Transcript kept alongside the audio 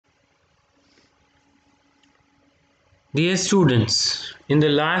Dear students, in the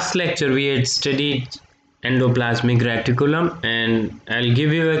last lecture we had studied endoplasmic reticulum, and I'll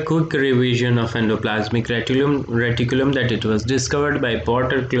give you a quick revision of endoplasmic reticulum that it was discovered by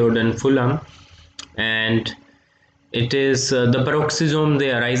Potter, Claude and Fulham, and it is the peroxisome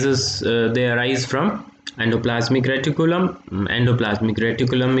they arise from endoplasmic reticulum. Endoplasmic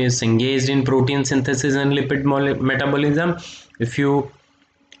reticulum is engaged in protein synthesis and lipid metabolism. If you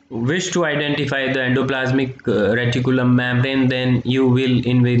wish to identify the endoplasmic reticulum membrane, then you will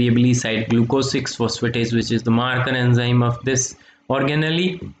invariably cite glucose 6 phosphatase, which is the marker enzyme of this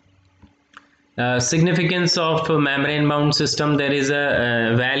organelle. Significance of membrane bound system: there is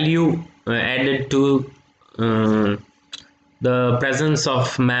a value added to uh, the presence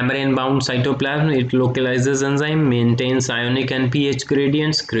of membrane bound cytoplasm. It localizes enzyme, maintains ionic and pH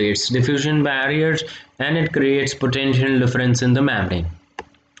gradients, creates diffusion barriers, and it creates potential difference in the membrane.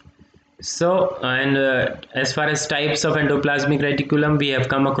 So, and as far as types of endoplasmic reticulum, we have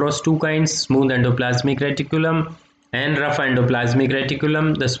come across two kinds: smooth endoplasmic reticulum and rough endoplasmic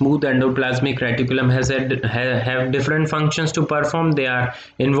reticulum. The smooth endoplasmic reticulum have different functions to perform. They are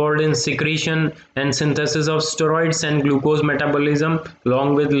involved in secretion and synthesis of steroids and glucose metabolism,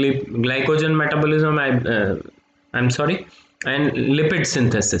 along with glycogen metabolism. And lipid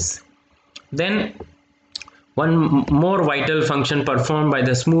synthesis. Then one more vital function performed by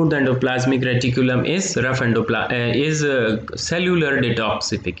the smooth endoplasmic reticulum is cellular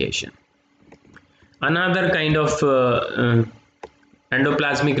detoxification. Another kind of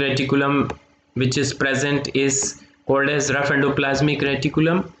endoplasmic reticulum which is present is called as rough endoplasmic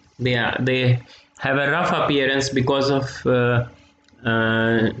reticulum. They have a rough appearance because of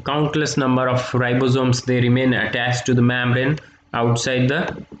countless number of ribosomes. They remain attached to the membrane outside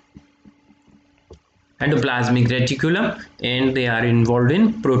the endoplasmic reticulum, and they are involved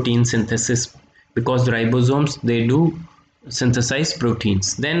in protein synthesis because the ribosomes, they do synthesize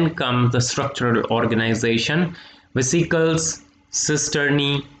proteins. Then come the structural organization: vesicles,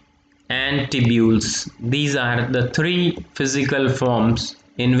 cisternae and tubules. These are the three physical forms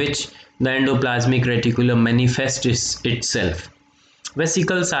in which the endoplasmic reticulum manifests itself.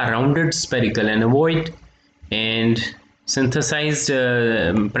 Vesicles are rounded, spherical and ovoid, and synthesized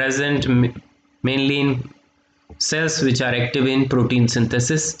present mainly in cells which are active in protein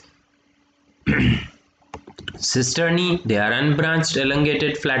synthesis. Cisternae, they are unbranched,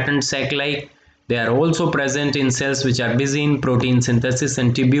 elongated, flattened sac-like. They are also present in cells which are busy in protein synthesis.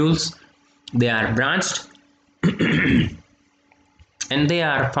 And tubules, they are branched and they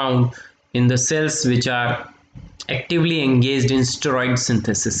are found in the cells which are actively engaged in steroid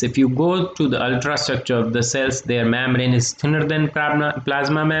synthesis. If you go to the ultrastructure of the cells, their membrane is thinner than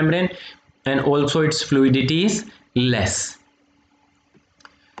plasma membrane, and also its fluidity is less.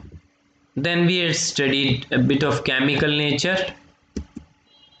 Then we had studied a bit of chemical nature.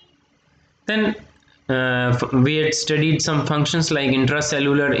 Then we had studied some functions like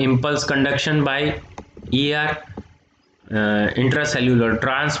intracellular impulse conduction by ER. Intracellular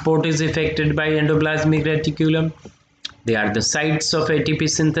transport is effected by endoplasmic reticulum. They are the sites of ATP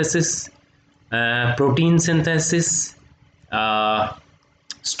synthesis. Protein synthesis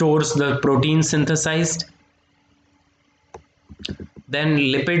stores the protein synthesized. Then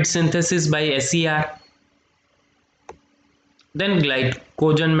lipid synthesis by SER. Then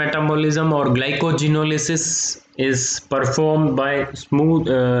glycogen metabolism or glycogenolysis is performed by smooth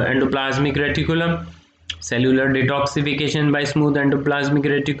endoplasmic reticulum. Cellular detoxification by smooth endoplasmic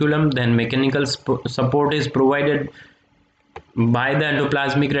reticulum. Then mechanical support is provided by the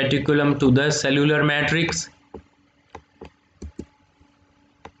endoplasmic reticulum to the cellular matrix.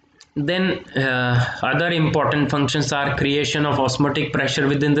 Then other important functions are creation of osmotic pressure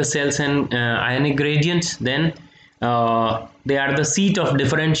within the cells and ionic gradients. Then they are the seat of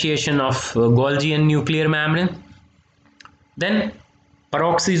differentiation of Golgi and nuclear membrane. Then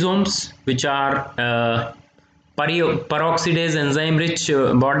peroxisomes, which are peroxidase enzyme rich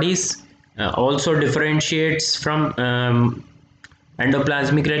bodies, also differentiates from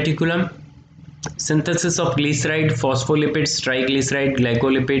endoplasmic reticulum. Synthesis of glyceride, phospholipids, triglyceride,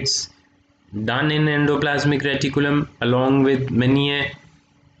 glycolipids done in endoplasmic reticulum, along with many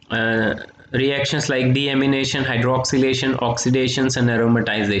reactions like deamination, hydroxylation, oxidations and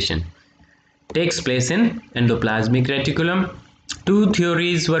aromatization takes place in endoplasmic reticulum. Two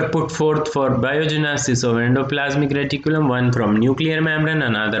theories were put forth for biogenesis of endoplasmic reticulum, one from nuclear membrane,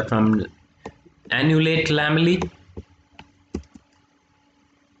 another from annulate lamellae.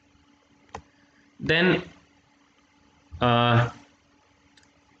 Then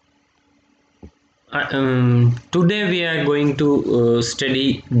today we are going to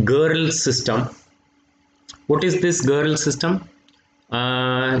study Gaur system. What is this Girl system?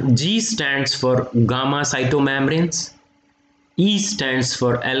 G stands for gamma cytomembranes, E stands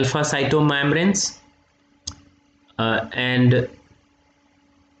for alpha cytomembranes, and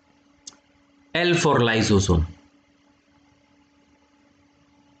L for lysosome.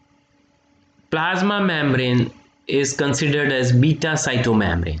 Plasma membrane is considered as beta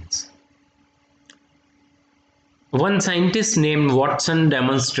cytomembranes. One scientist named Watson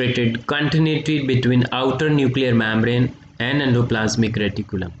demonstrated continuity between outer nuclear membrane and endoplasmic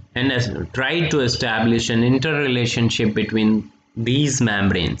reticulum and has tried to establish an interrelationship between these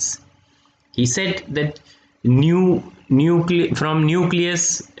membranes. He said that from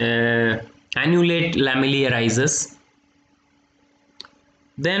nucleus annulate lamellae arises.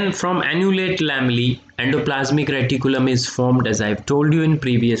 Then from annulate lamellae, endoplasmic reticulum is formed, as I've told you in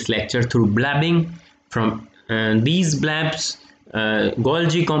previous lecture, through blabbing. From these blabs,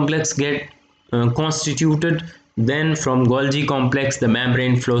 Golgi complex get constituted. Then from Golgi complex, the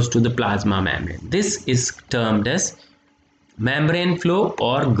membrane flows to the plasma membrane. This is termed as membrane flow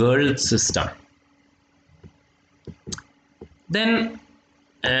or Girl system. Then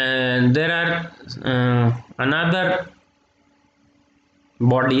there are another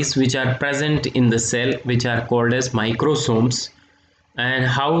bodies which are present in the cell, which are called as microsomes, and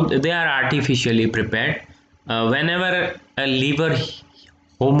how they are artificially prepared. Whenever a liver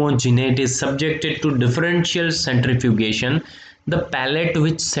homogenate is subjected to differential centrifugation, the pellet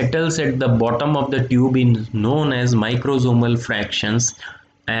which settles at the bottom of the tube is known as microsomal fractions,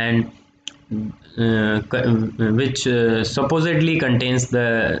 and which supposedly contains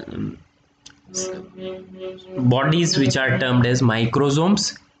the bodies which are termed as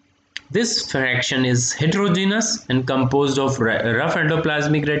microsomes. This fraction is heterogeneous and composed of rough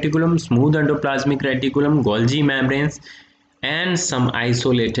endoplasmic reticulum, smooth endoplasmic reticulum, Golgi membranes, and some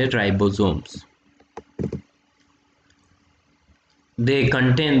isolated ribosomes. They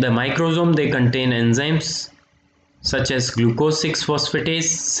contain enzymes such as glucose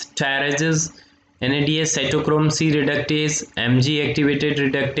 6-phosphatase, tyrases, NADH cytochrome C reductase, Mg activated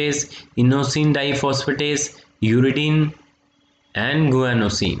reductase, inosine diphosphatase, uridine, and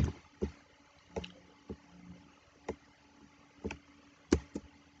guanosine.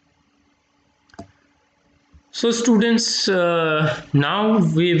 So students, now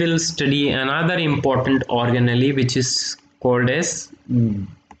we will study another important organelle which is called as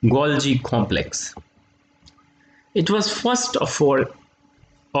Golgi complex. It was first of all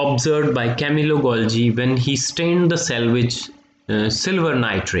observed by Camillo Golgi when he stained the cell with silver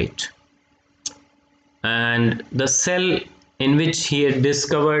nitrate, and the cell in which he had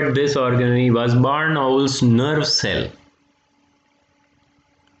discovered this organelle was barn owl's nerve cell.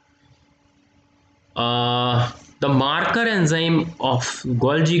 The marker enzyme of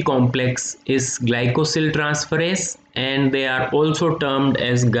Golgi complex is glycosyl transferase, and they are also termed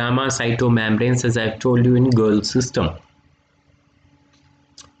as gamma cytomembranes, as I've told you in Girl system.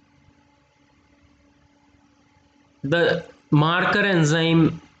 The marker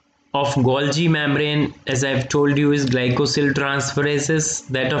enzyme of Golgi membrane, as I've told you, is glycosyl transferases.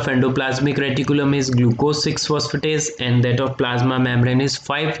 That of endoplasmic reticulum is glucose 6-phosphatase, and that of plasma membrane is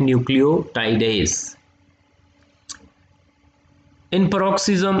 5-nucleotidase. In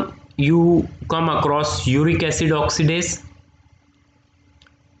paroxysm, you come across uric acid oxidase.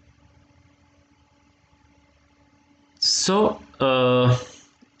 So,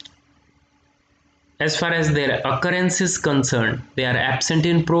 as far as their occurrence is concerned, they are absent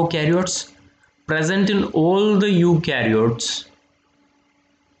in prokaryotes, present in all the eukaryotes,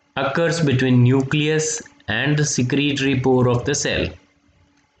 occurs between nucleus and the secretory pore of the cell.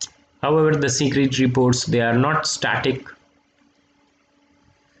 However, the secretory pores, they are not static.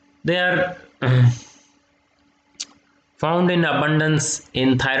 They are found in abundance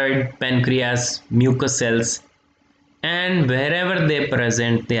in thyroid, pancreas, mucous cells, and wherever they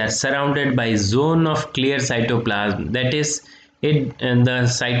present, they are surrounded by zone of clear cytoplasm. That is, the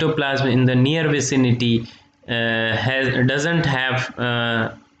cytoplasm in the near vicinity doesn't have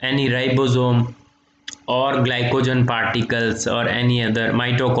any ribosome or glycogen particles or any other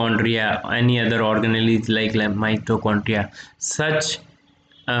mitochondria, any other organelles like mitochondria. Such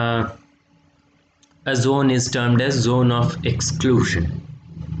a zone is termed as zone of exclusion.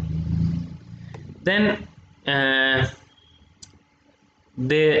 Then as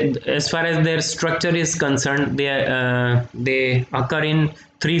far as their structure is concerned, they occur in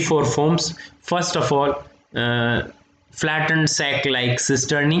 3-4 forms. First of all, flattened sac-like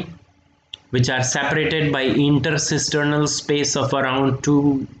cisternae, which are separated by intercisternal space of around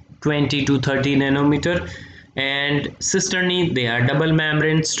 20 to 30 nanometer. And cisternae, they are double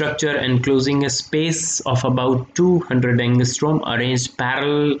membrane structure enclosing a space of about 200 angstrom arranged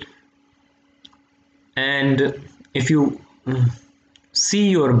parallel. And if you see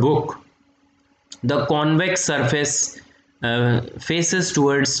your book, the convex surface faces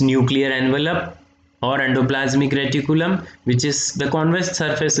towards nuclear envelope or endoplasmic reticulum, which is the convex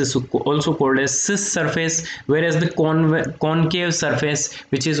surface is also called as cis surface, whereas the concave surface,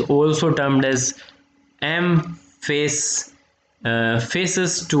 which is also termed as M face,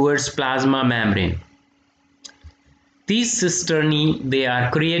 faces towards plasma membrane. These cisternae, they are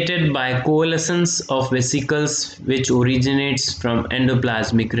created by coalescence of vesicles which originates from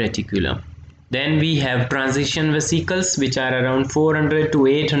endoplasmic reticulum. Then we have transition vesicles which are around 400 to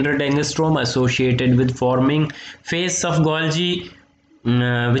 800 angstrom associated with forming face of Golgi,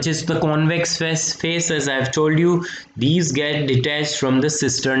 which is the convex face. As I have told you, these get detached from the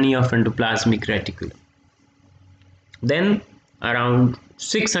cisternae of endoplasmic reticulum. Then around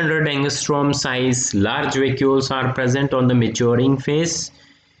 600 angstrom size large vacuoles are present on the maturing phase.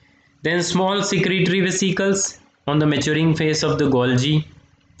 Then small secretory vesicles on the maturing phase of the Golgi.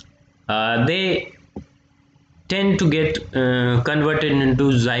 They tend to get converted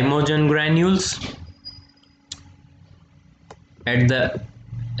into zymogen granules at the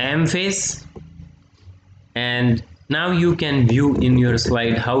M phase. And now you can view in your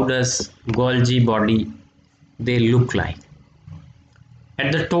slide how does Golgi body they look like.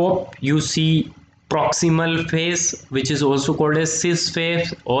 At the top you see proximal phase, which is also called as cis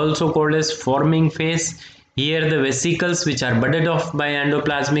phase, also called as forming phase. Here the vesicles which are budded off by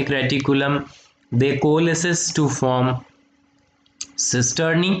endoplasmic reticulum, they coalesces to form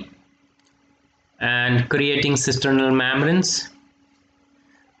cisternae and creating cisternal membranes.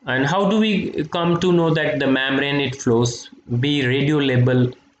 And how do we come to know that the membrane it flows be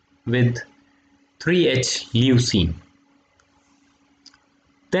radiolabeled with 3H leucine?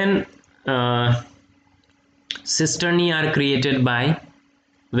 Then cisternae are created by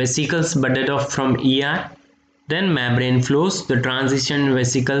vesicles budded off from ER. Then membrane flows. The transition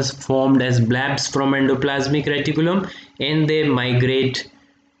vesicles formed as blebs from endoplasmic reticulum, and they migrate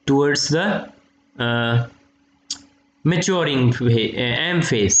towards the maturing M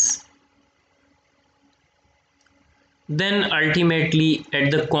phase. Then ultimately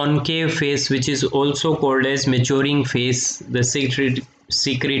at the concave phase, which is also called as maturing phase, the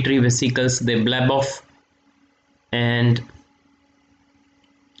secretory vesicles they bleb off, and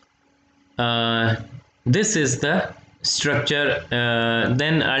this is the structure.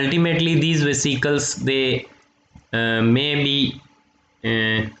 Then ultimately these vesicles they may be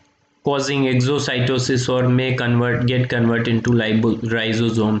causing exocytosis or may get converted into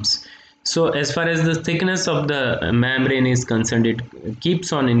lysosomes. So as far as the thickness of the membrane is concerned, it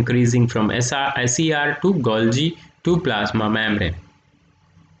keeps on increasing from SER to Golgi to plasma membrane.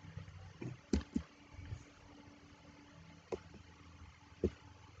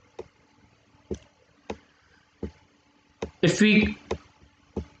 If we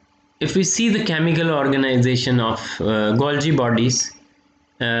see the chemical organization of Golgi bodies,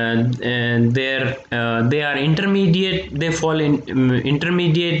 they are intermediate. They fall in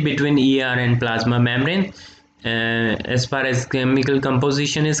intermediate between ER and plasma membrane. As far as chemical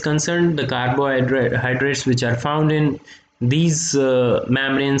composition is concerned, the carbohydrates which are found in these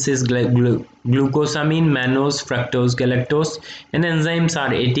membranes is glucosamine, mannose, fructose, galactose, and enzymes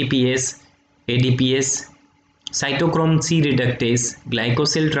are ATPase, ADPase, cytochrome C reductase,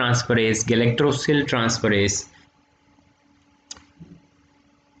 glycosyl transferase, galactosyl transferase,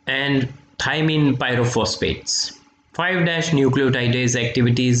 and thymine pyrophosphates. 5' nucleotidase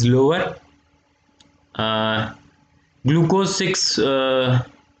activity is lower. Glucose 6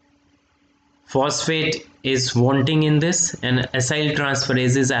 phosphate is wanting in this, and acyl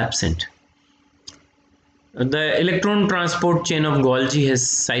transferase is absent. The electron transport chain of Golgi has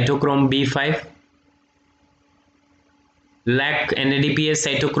cytochrome B5, lac NADPase,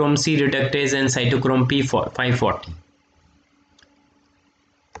 cytochrome C reductase, and cytochrome P540.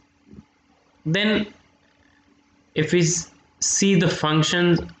 Then if we see the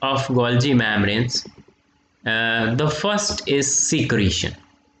functions of Golgi membranes, the first is secretion,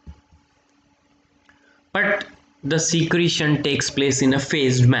 but the secretion takes place in a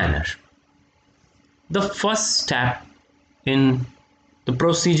phased manner. The first step in the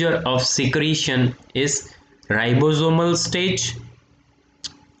procedure of secretion is ribosomal stage.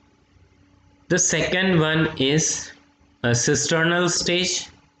 The second one is a cisternal stage.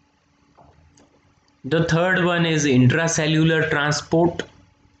 The third one is intracellular transport.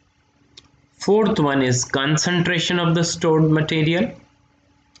 Fourth one is concentration of the stored material.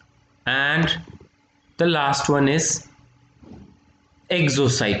 And The last one is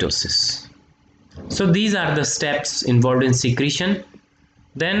exocytosis. So these are the steps involved in secretion.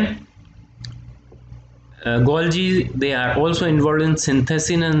 Then Golgi, they are also involved in synthesis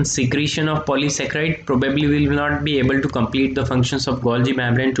and secretion of polysaccharide. Probably we will not be able to complete the functions of Golgi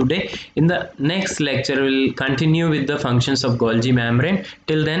membrane today. In the next lecture, we will continue with the functions of Golgi membrane.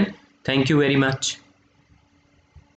 Till then, thank you very much.